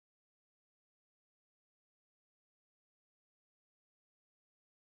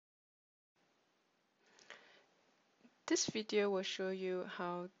This video will show you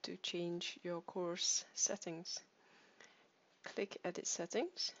how to change your course settings. Click Edit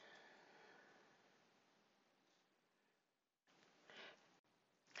Settings.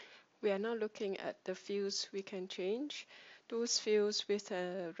 We are now looking at the fields we can change. Those fields with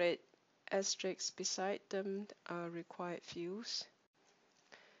a red asterisk beside them are required fields.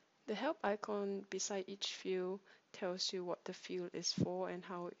 The help icon beside each field tells you what the field is for and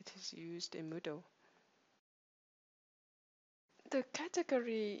how it is used in Moodle. The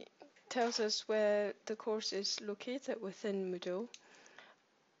category tells us where the course is located within Moodle.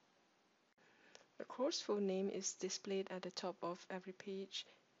 The course full name is displayed at the top of every page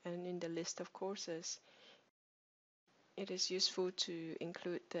and in the list of courses. It is useful to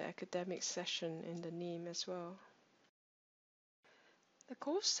include the academic session in the name as well. The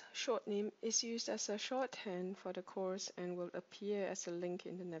course short name is used as a shorthand for the course and will appear as a link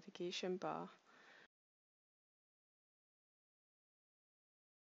in the navigation bar.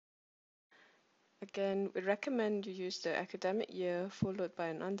 Again, we recommend you use the academic year followed by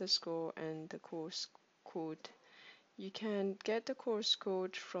an underscore and the course code. You can get the course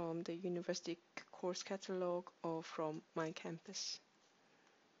code from the university course catalog or from My Campus.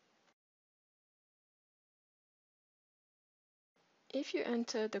 If you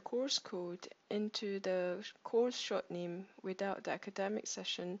enter the course code into the course short name without the academic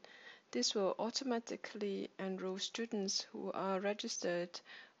session, this will automatically enroll students who are registered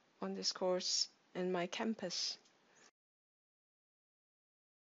on this course in My Campus.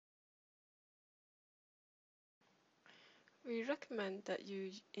 We recommend that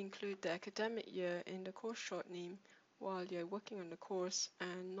you include the academic year in the course short name while you're working on the course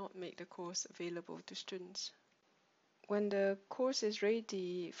and not make the course available to students. When the course is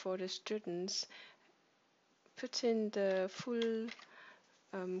ready for the students, put in the full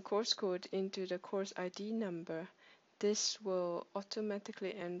course code into the course ID number. This will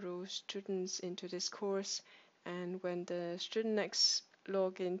automatically enroll students into this course, and when the student next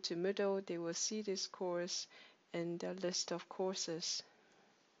log into Moodle, they will see this course in their list of courses.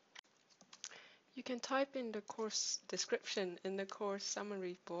 You can type in the course description in the course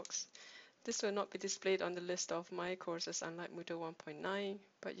summary box. This will not be displayed on the list of My Courses unlike Moodle 1.9,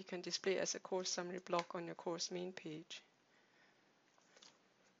 but you can display it as a course summary block on your course main page.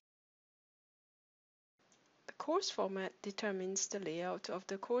 The course format determines the layout of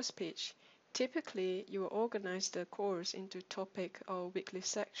the course page. Typically, you will organize the course into topic or weekly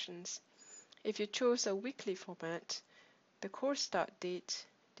sections. If you chose a weekly format, the course start date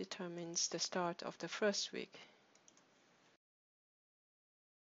determines the start of the first week.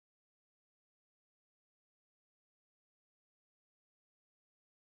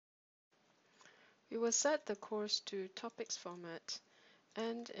 We will set the course to topics format,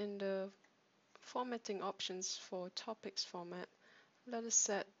 and in the formatting options for topics format, let us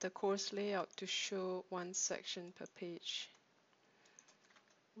set the course layout to show one section per page.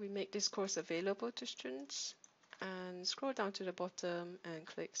 We make this course available to students and scroll down to the bottom and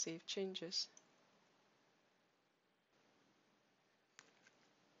click Save Changes.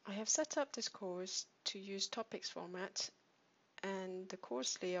 I have set up this course to use topics format, and the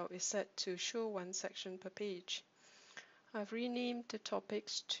course layout is set to show one section per page. I've renamed the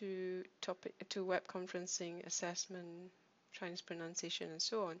topics to web conferencing, assessment, Chinese pronunciation, and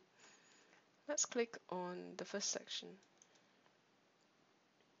so on. Let's click on the first section.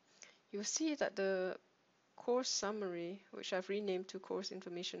 You'll see that the course summary, which I've renamed to course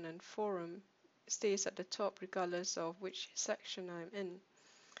information and forum, stays at the top regardless of which section I'm in.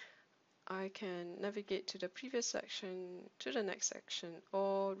 I can navigate to the previous section, to the next section,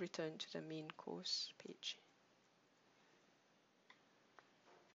 or return to the main course page.